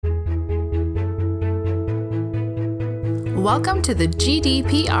Welcome to the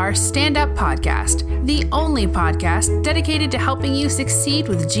GDPR Stand Up Podcast, the only podcast dedicated to helping you succeed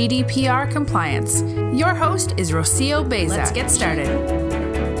with GDPR compliance. Your host is Rocio Beza. Let's get started.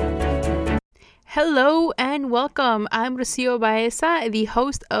 Hello and welcome. I'm Rocio Baeza, the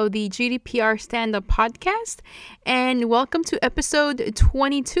host of the GDPR Stand Up Podcast, and welcome to episode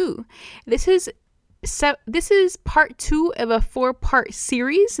 22. This is part 2 of a 4-part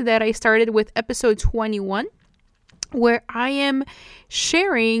series that I started with episode 21. Where I am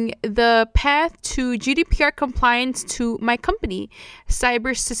sharing the path to GDPR compliance to my company,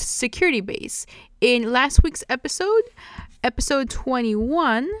 Cybersecurity Base. In last week's episode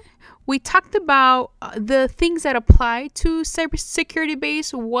 21, we talked about the things that apply to Cybersecurity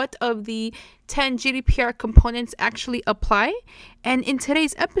Base, what of the 10 GDPR components actually apply. And in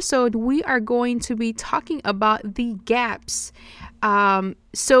today's episode, we are going to be talking about the gaps.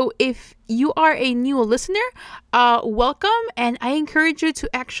 So if you are a new listener, welcome, and I encourage you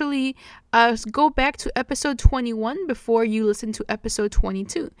to actually go back to episode 21 before you listen to episode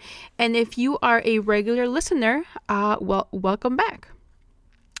 22. And if you are a regular listener, welcome back.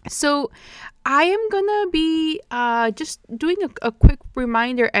 So I am gonna be just doing a quick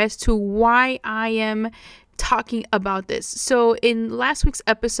reminder as to why I am talking about this. So in last week's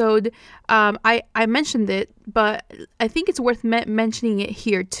episode, I mentioned it, but I think it's worth mentioning it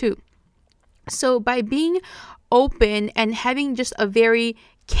here too. So by being open and having just a very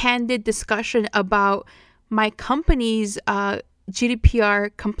candid discussion about my company's GDPR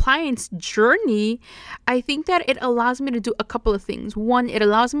compliance journey, I think that it allows me to do a couple of things. One, it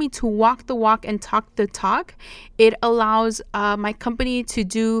allows me to walk the walk and talk the talk. It allows my company to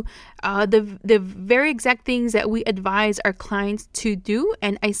do the very exact things that we advise our clients to do,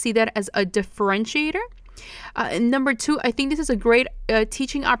 and I see that as a differentiator. Number 2, I think this is a great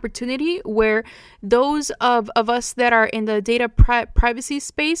teaching opportunity where those of us that are in the data privacy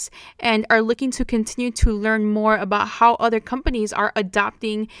space and are looking to continue to learn more about how other companies are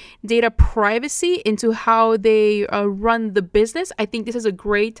adopting data privacy into how they run the business, I think this is a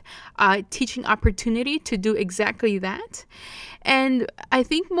great teaching opportunity to do exactly that. And I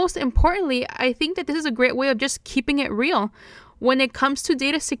think most importantly, I think that this is a great way of just keeping it real. When it comes to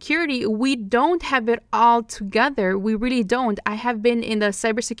data security, we don't have it all together. We really don't. I have been in the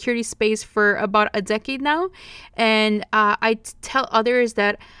cybersecurity space for about a decade now, and I tell others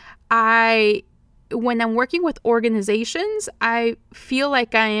that when I'm working with organizations, I feel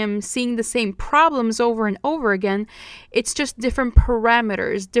like I am seeing the same problems over and over again. It's just different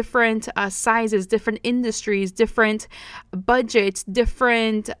parameters, different sizes, different industries, different budgets,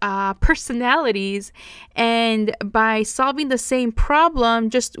 different personalities. And by solving the same problem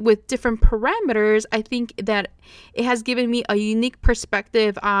just with different parameters, I think that it has given me a unique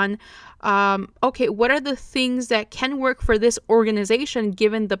perspective on okay, what are the things that can work for this organization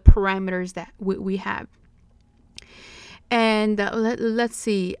given the parameters that we have? And let's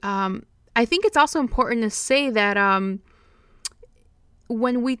see. I think it's also important to say that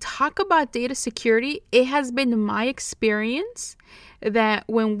when we talk about data security, it has been my experience that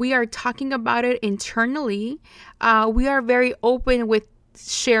when we are talking about it internally, we are very open with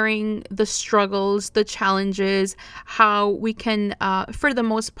sharing the struggles, the challenges, how we can, for the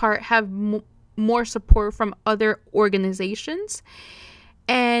most part, have more support from other organizations.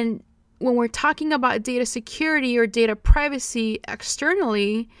 And when we're talking about data security or data privacy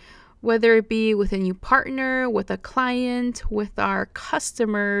externally, whether it be with a new partner, with a client, with our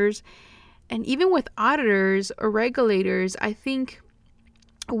customers, and even with auditors or regulators, I think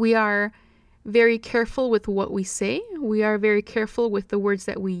we are very careful with what we say. We are very careful with the words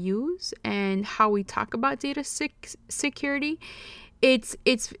that we use and how we talk about data security. It's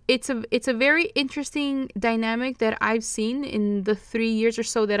a very interesting dynamic that I've seen in the 3 years or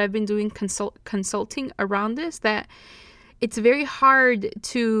so that I've been doing consulting around this, that it's very hard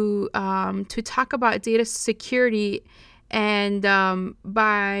to talk about data security. And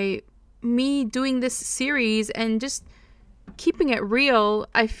by me doing this series and just keeping it real,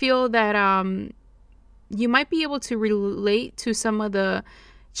 I feel that you might be able to relate to some of the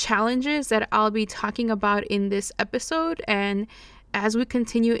challenges that I'll be talking about in this episode and as we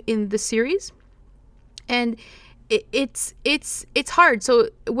continue in the series. And it's hard. So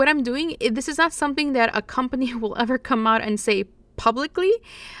what I'm doing, this is not something that a company will ever come out and say publicly.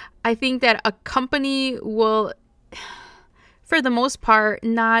 I think that a company will, for the most part,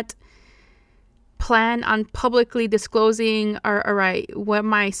 not plan on publicly disclosing what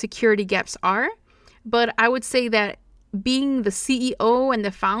my security gaps are. But I would say that being the CEO and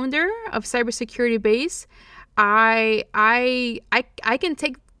the founder of Cybersecurity Base, I can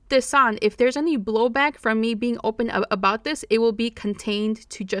take this on, if there's any blowback from me being open about this, it will be contained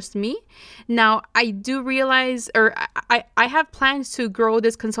to just me. Now, I do realize, or I have plans to grow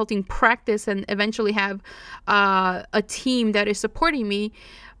this consulting practice and eventually have a team that is supporting me.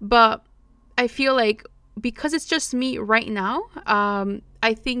 But I feel like because it's just me right now,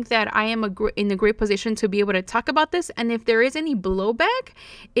 I think that I am in a great position to be able to talk about this. And if there is any blowback,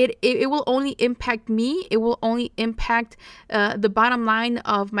 it will only impact me. It will only impact the bottom line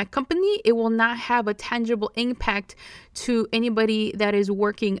of my company. It will not have a tangible impact to anybody that is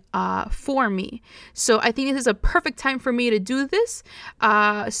working for me. So I think this is a perfect time for me to do this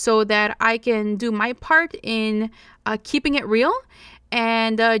so that I can do my part in keeping it real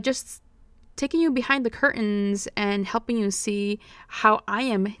and just taking you behind the curtains and helping you see how I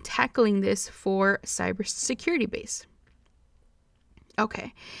am tackling this for Cybersecurity Base.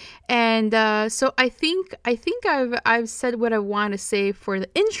 Okay, and so I think I've said what I want to say for the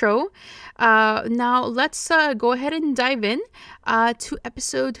intro. Now let's go ahead and dive in to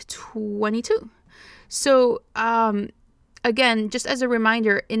episode 22. So again, just as a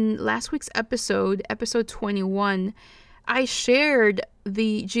reminder, in last week's episode 21, I shared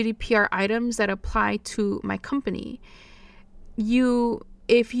the GDPR items that apply to my company.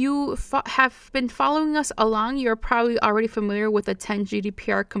 If you have been following us along, you're probably already familiar with the 10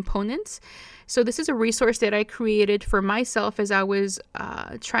 GDPR components. So this is a resource that I created for myself as I was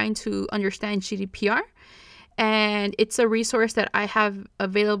trying to understand GDPR. And it's a resource that I have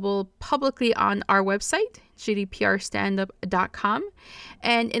available publicly on our website, gdprstandup.com.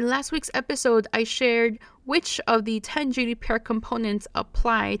 And in last week's episode, I shared which of the 10 GDPR components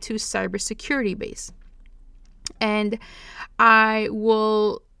apply to Cybersecurity Base. And I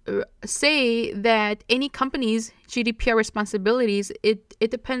will say that any company's GDPR responsibilities, it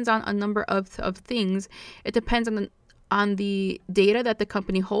depends on a number of things. It depends on the data that the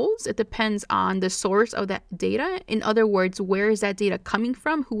company holds. It depends on the source of that data. In other words, where is that data coming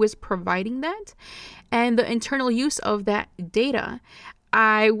from? Who is providing that? And the internal use of that data.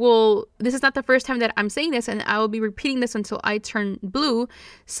 This is not the first time that I'm saying this, and I will be repeating this until I turn blue.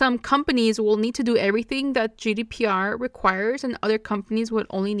 Some companies will need to do everything that GDPR requires, and other companies would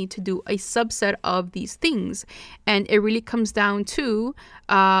only need to do a subset of these things. And it really comes down to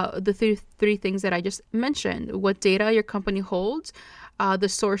the three things that I just mentioned: what data your company holds, the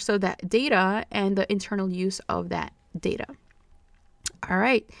source of that data, and the internal use of that data. All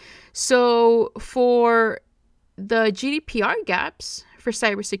right. So for the GDPR gaps for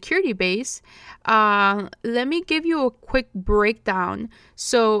Cybersecurity Base, let me give you a quick breakdown.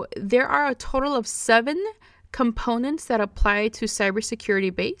 So there are a total of 7 components that apply to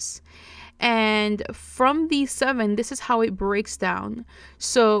Cybersecurity Base. And from these 7, this is how it breaks down.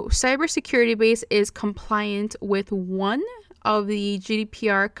 So Cybersecurity Base is compliant with 1 of the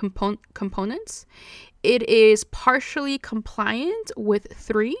GDPR components. It is partially compliant with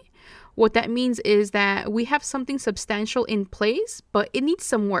 3. What that means is that we have something substantial in place, but it needs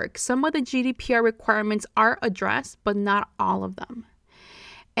some work. Some of the GDPR requirements are addressed, but not all of them.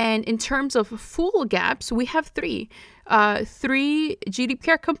 And in terms of full gaps, we have 3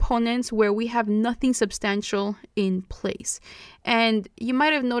 GDPR components where we have nothing substantial in place. And you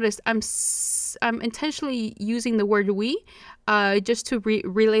might have noticed I'm intentionally using the word we just to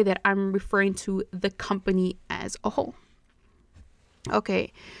relay that I'm referring to the company as a whole.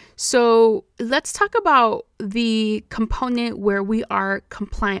 Okay, so let's talk about the component where we are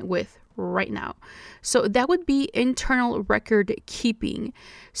compliant with right now. So that would be internal record keeping.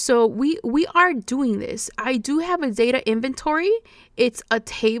 So we are doing this. I do have a data inventory. It's a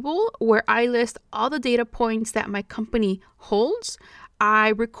table where I list all the data points that my company holds. I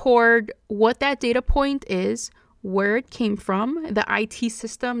record what that data point is, where it came from, the IT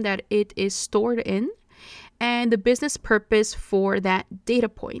system that it is stored in, and the business purpose for that data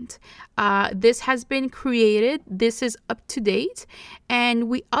point. This has been created. This is up to date. And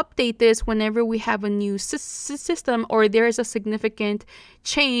we update this whenever we have a new system or there is a significant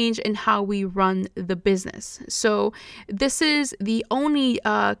change in how we run the business. So this is the only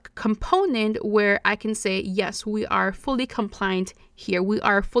component where I can say, yes, we are fully compliant here. We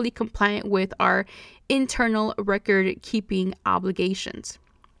are fully compliant with our internal record keeping obligations.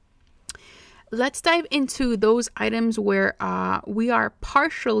 Let's dive into those items where we are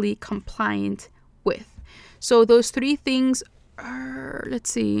partially compliant with. So those 3 things are,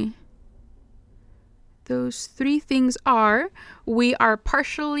 Those 3 things are, we are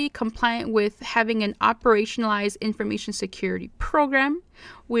partially compliant with having an operationalized information security program.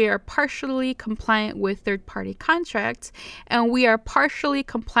 We are partially compliant with third-party contracts, and we are partially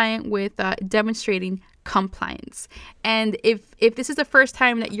compliant with demonstrating compliance. And if this is the first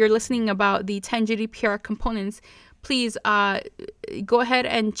time that you're listening about the 10 GDPR components, please go ahead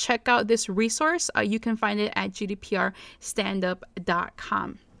and check out this resource. You can find it at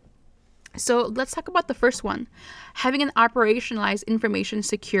gdprstandup.com. So let's talk about the first one, having an operationalized information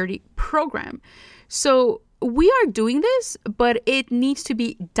security program. So we are doing this, but it needs to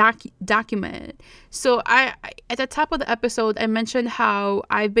be documented. So I at the top of the episode, I mentioned how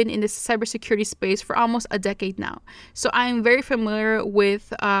I've been in this cybersecurity space for almost a decade now. So I'm very familiar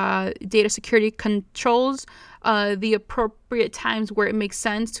with data security controls, the appropriate times where it makes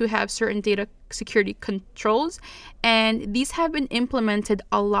sense to have certain data security controls, and these have been implemented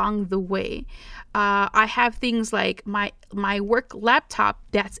along the way. I have things like my work laptop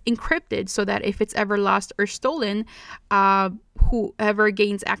that's encrypted so that if it's ever lost or stolen, whoever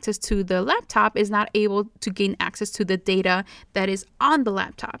gains access to the laptop is not able to gain access to the data that is on the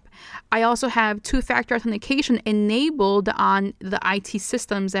laptop. I also have two-factor authentication enabled on the IT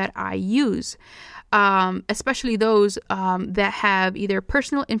systems that I use. Especially those that have either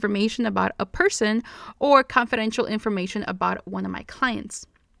personal information about a person or confidential information about one of my clients.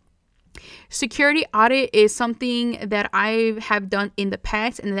 Security audit is something that I have done in the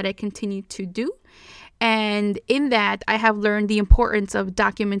past and that I continue to do. And in that, I have learned the importance of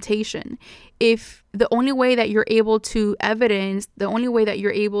documentation. If the only way that you're able to evidence, the only way that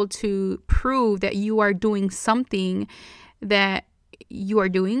you're able to prove that you are doing something that you are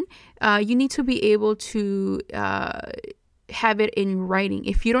doing, you need to be able to have it in writing.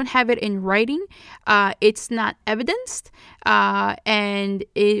 If you don't have it in writing, it's not evidenced, and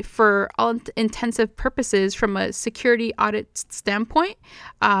for all intensive purposes, from a security audit standpoint,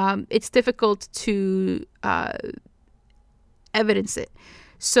 it's difficult to evidence it.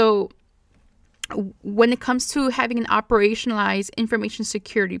 So when it comes to having an operationalized information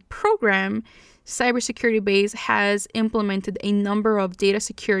security program, Cybersecurity Base has implemented a number of data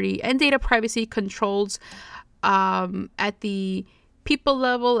security and data privacy controls at the people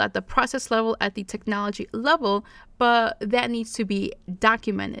level, at the process level, at the technology level, but that needs to be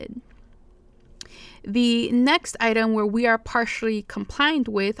documented. The next item where we are partially compliant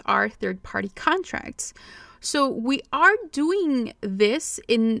with are third-party contracts. So we are doing this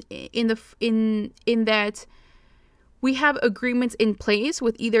in that we have agreements in place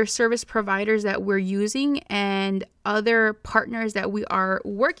with either service providers that we're using and other partners that we are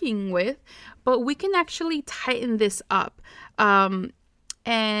working with, but we can actually tighten this up.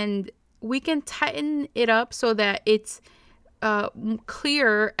 And we can tighten it up so that it's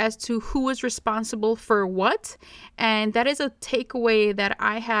clear as to who is responsible for what. And that is a takeaway that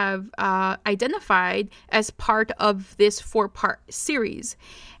I have identified as part of this 4-part series.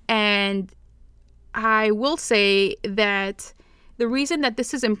 And I will say that the reason that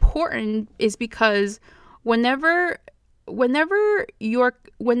this is important is because whenever one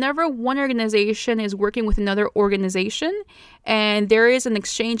organization is working with another organization and there is an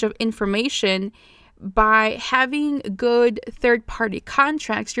exchange of information, by having good third-party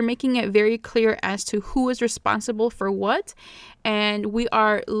contracts, you're making it very clear as to who is responsible for what, and we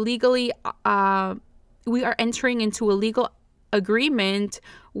are entering into a legal agreement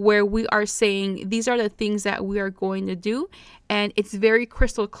where we are saying these are the things that we are going to do, and it's very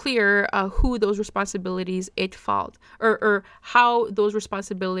crystal clear who those responsibilities it falls or how those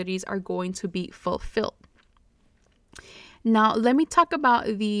responsibilities are going to be fulfilled. Now, let me talk about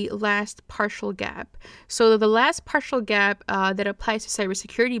the last partial gap. So the last partial gap that applies to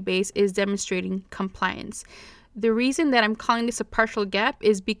Cybersecurity Base is demonstrating compliance. The reason that I'm calling this a partial gap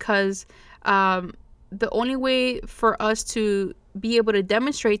is because the only way for us to be able to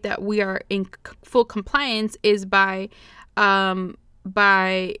demonstrate that we are in full compliance is by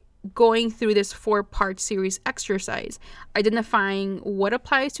going through this 4-part series exercise, identifying what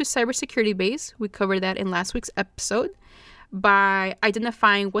applies to Cybersecurity Base. We covered that in last week's episode. By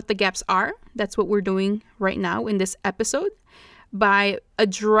identifying what the gaps are, that's what we're doing right now in this episode. By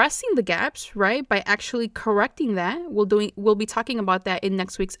addressing the gaps, right? By actually correcting that. We'll be talking about that in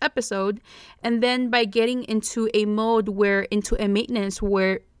next week's episode. And then by getting into a maintenance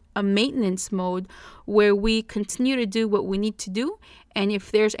mode where we continue to do what we need to do. And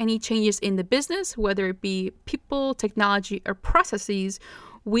if there's any changes in the business, whether it be people, technology, or processes,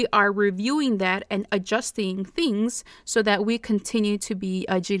 we are reviewing that and adjusting things so that we continue to be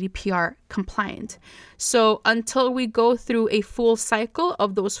GDPR compliant. So until we go through a full cycle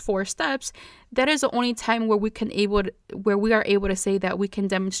of those 4 steps, that is the only time where we are able to say that we can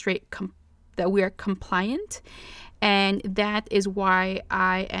demonstrate that we are compliant. And that is why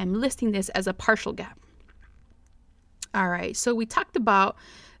I am listing this as a partial gap. All right, so we talked about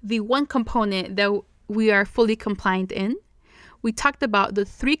the one component that we are fully compliant in. We talked about the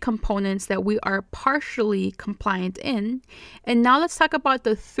 3 components that we are partially compliant in. And now let's talk about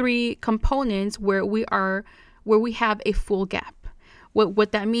the 3 components where we have a full gap.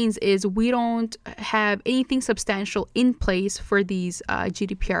 What that means is we don't have anything substantial in place for these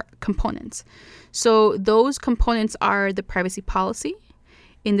GDPR components. So those components are the privacy policy,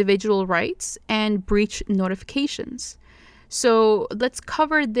 individual rights, and breach notifications. So let's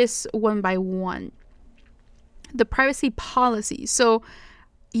cover this one by one. The privacy policy. So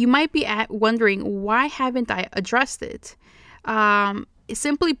you might be wondering, why haven't I addressed it?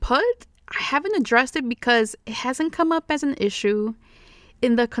 Simply put, I haven't addressed it because it hasn't come up as an issue.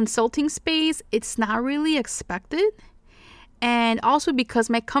 In the consulting space, it's not really expected. And also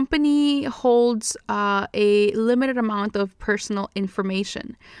because my company holds a limited amount of personal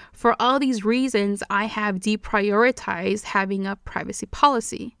information. For all these reasons, I have deprioritized having a privacy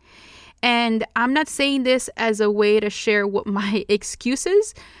policy. And I'm not saying this as a way to share what my excuse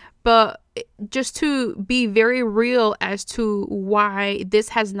is, but just to be very real as to why this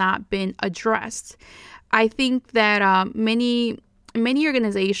has not been addressed. I think that many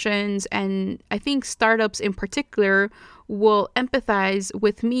organizations, and I think startups in particular, will empathize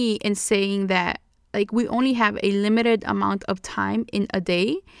with me in saying that we only have a limited amount of time in a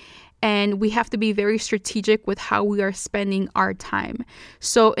day, and we have to be very strategic with how we are spending our time.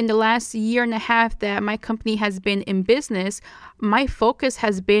 So in the last year and a half that my company has been in business, my focus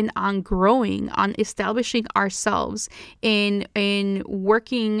has been on growing, on establishing ourselves in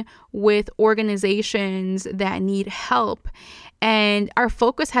working with organizations that need help. And our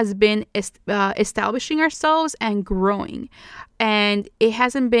focus has been establishing ourselves and growing. And it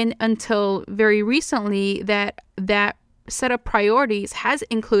hasn't been until very recently that set of priorities has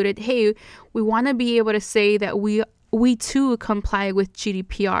included, hey, we want to be able to say that we too comply with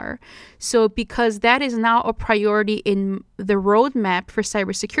GDPR. So because that is now a priority in the roadmap for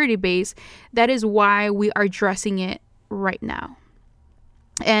cybersecurity base, that is why we are addressing it right now.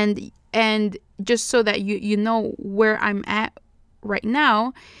 And just so that you know where I'm at right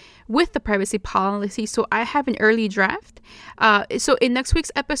now with the privacy policy. So I have an early draft. So in next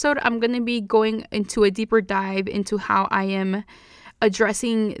week's episode, I'm going to be going into a deeper dive into how I am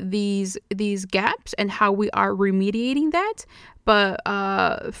addressing these gaps and how we are remediating that. But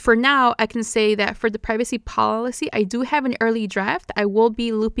for now, I can say that for the privacy policy, I do have an early draft. I will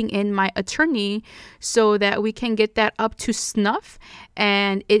be looping in my attorney so that we can get that up to snuff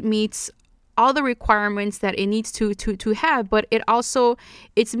and it meets all the requirements that it needs to have, but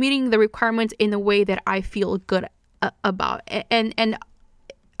it's meeting the requirements in a way that I feel good about. And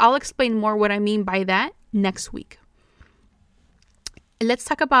I'll explain more what I mean by that next week. Let's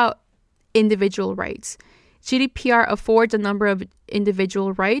talk about individual rights. GDPR affords a number of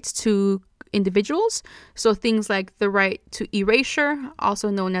individual rights to individuals. So things like the right to erasure, also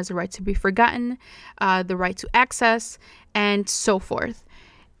known as the right to be forgotten, the right to access, and so forth.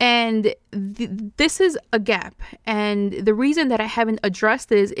 And this is a gap. And the reason that I haven't addressed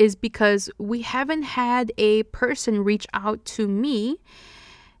this is because we haven't had a person reach out to me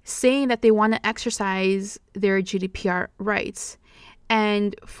saying that they want to exercise their GDPR rights.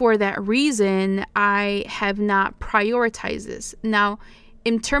 And for that reason, I have not prioritized this. Now,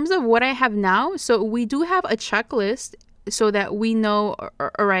 in terms of what I have now, so we do have a checklist so that we know,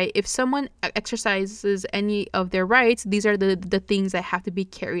 all right, if someone exercises any of their rights, these are the things that have to be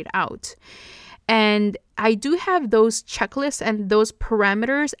carried out. And I do have those checklists and those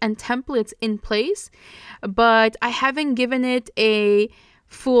parameters and templates in place, but I haven't given it a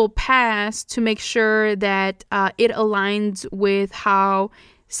full pass to make sure that it aligns with how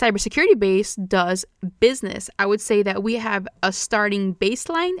cybersecurity base does business. I would say that we have a starting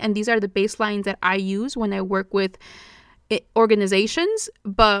baseline, and these are the baselines that I use when I work with organizations.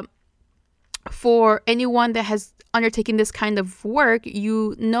 But for anyone that has undertaken this kind of work,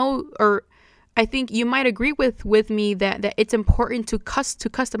 you know, or I think you might agree with me that it's important to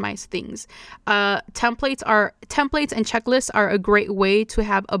customize things. Templates and checklists are a great way to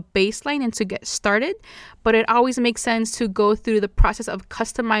have a baseline and to get started, but it always makes sense to go through the process of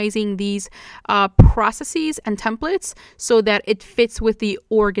customizing these processes and templates so that it fits with the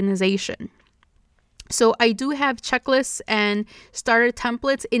organization. So I do have checklists and starter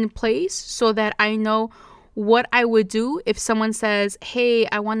templates in place so that I know what I would do if someone says, hey,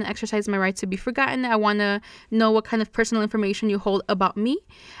 I want to exercise my right to be forgotten. I want to know what kind of personal information you hold about me.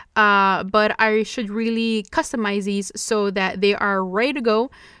 But I should really customize these so that they are ready to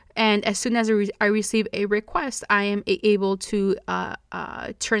go. And as soon as I receive a request, I am able to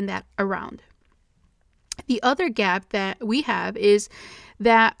turn that around. The other gap that we have is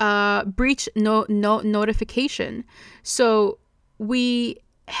that breach notification. So we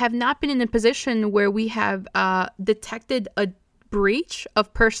have not been in a position where we have detected a breach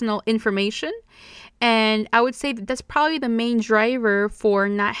of personal information. And I would say that that's probably the main driver for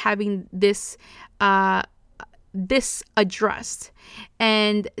not having this addressed.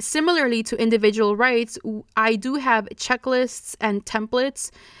 And similarly to individual rights, I do have checklists and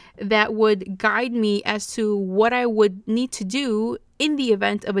templates that would guide me as to what I would need to do in the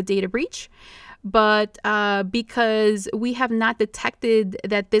event of a data breach. But because we have not detected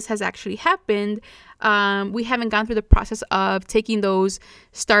that this has actually happened, we haven't gone through the process of taking those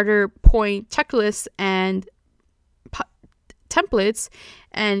starter point checklists and templates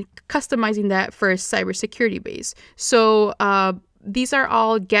and customizing that for a cybersecurity base. So these are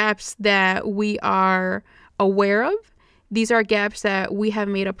all gaps that we are aware of. These are gaps that we have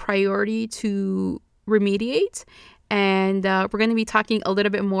made a priority to remediate. And we're going to be talking a little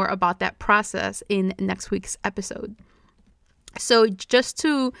bit more about that process in next week's episode. So just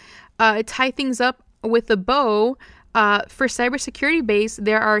to tie things up with a bow, for cybersecurity base,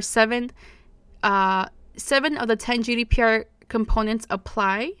 there are seven of the 10 GDPR components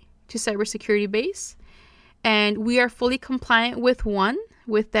apply to cybersecurity base. And we are fully compliant with one,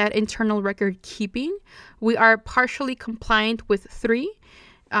 with that internal record keeping. We are partially compliant with 3.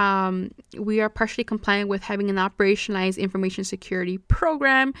 We are partially compliant with having an operationalized information security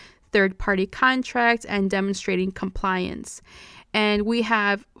program, third-party contracts, and demonstrating compliance. And we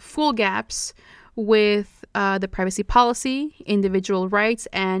have full gaps with the privacy policy, individual rights,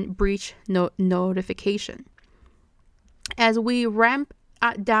 and breach notification. As we ramp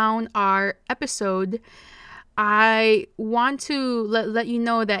down our episode, I want to let you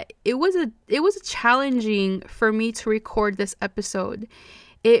know that it was challenging for me to record this episode.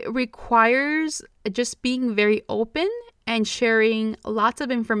 It requires just being very open and sharing lots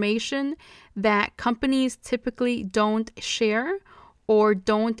of information that companies typically don't share or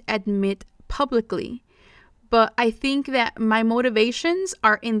don't admit publicly. But I think that my motivations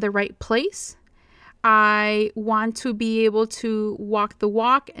are in the right place. I want to be able to walk the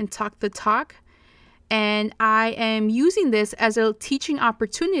walk and talk the talk. And I am using this as a teaching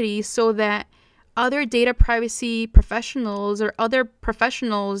opportunity so that other data privacy professionals or other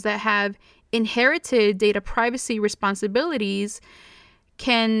professionals that have inherited data privacy responsibilities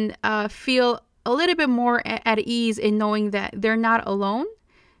can feel a little bit more at ease in knowing that they're not alone.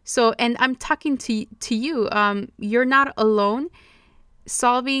 So, and I'm talking to you, you're not alone.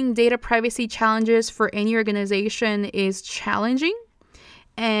 Solving data privacy challenges for any organization is challenging.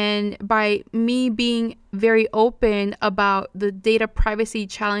 And by me being very open about the data privacy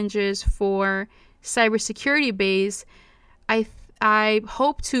challenges for cybersecurity base, I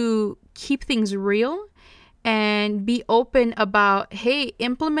hope to keep things real and be open about, hey,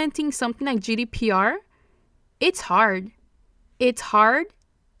 implementing something like GDPR, it's hard. It's hard.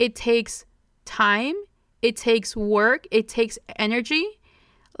 It takes time. It takes work. It takes energy.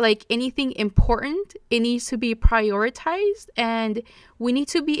 Like anything important, it needs to be prioritized, and we need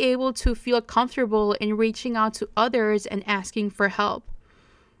to be able to feel comfortable in reaching out to others and asking for help.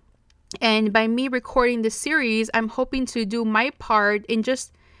 And by me recording this series, I'm hoping to do my part in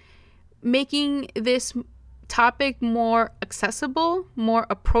just making this topic more accessible, more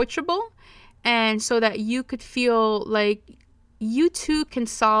approachable, and so that you could feel like you too can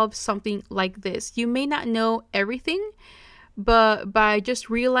solve something like this. You may not know everything, but by just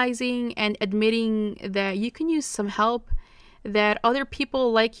realizing and admitting that you can use some help, that other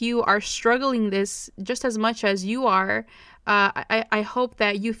people like you are struggling this just as much as you are, I hope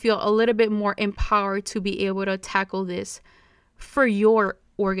that you feel a little bit more empowered to be able to tackle this for your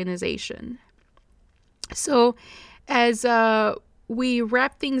organization. So as we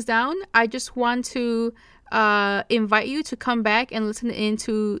wrap things down, I just want to invite you to come back and listen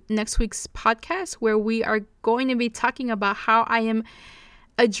into next week's podcast, where we are going to be talking about how I am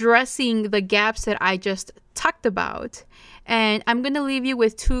addressing the gaps that I just talked about. And I'm going to leave you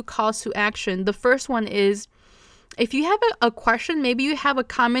with 2 calls to action. The first one is, if you have a question, maybe you have a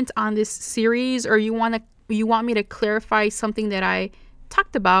comment on this series, or you want me to clarify something that I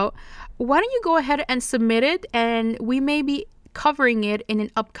talked about, why don't you go ahead and submit it, and we may be covering it in an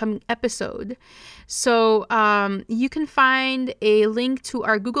upcoming episode. So you can find a link to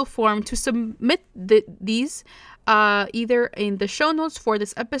our Google form to submit these either in the show notes for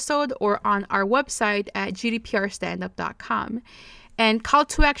this episode or on our website at gdprstandup.com. And call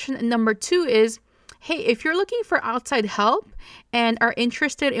to action number 2 is, hey, if you're looking for outside help and are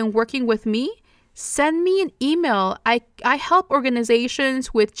interested in working with me, send me an email. I help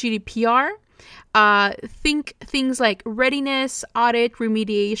organizations with GDPR. think things like readiness, audit,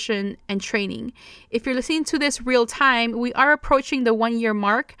 remediation, and training. If you're listening to this real time, we are approaching the 1-year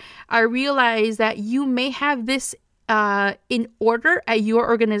mark. I realize that you may have this in order at your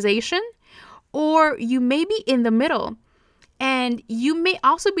organization, or you may be in the middle. And you may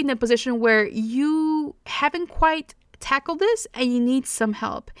also be in a position where you haven't quite tackled this and you need some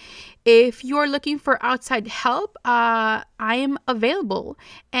help. If you're looking for outside help, I am available.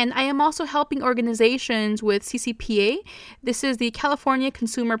 And I am also helping organizations with CCPA. This is the California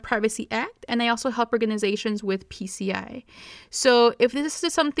Consumer Privacy Act. And I also help organizations with PCI. So if this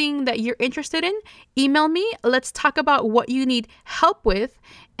is something that you're interested in, email me. Let's talk about what you need help with.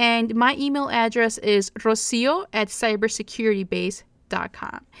 And my email address is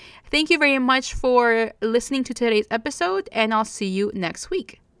rocio@cybersecuritybase.com. Thank you very much for listening to today's episode, and I'll see you next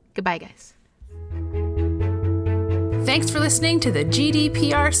week. Goodbye, guys. Thanks for listening to the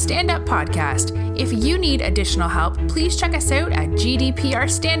GDPR Stand Up podcast. If you need additional help, please check us out at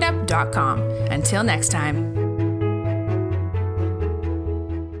gdprstandup.com. Until next time.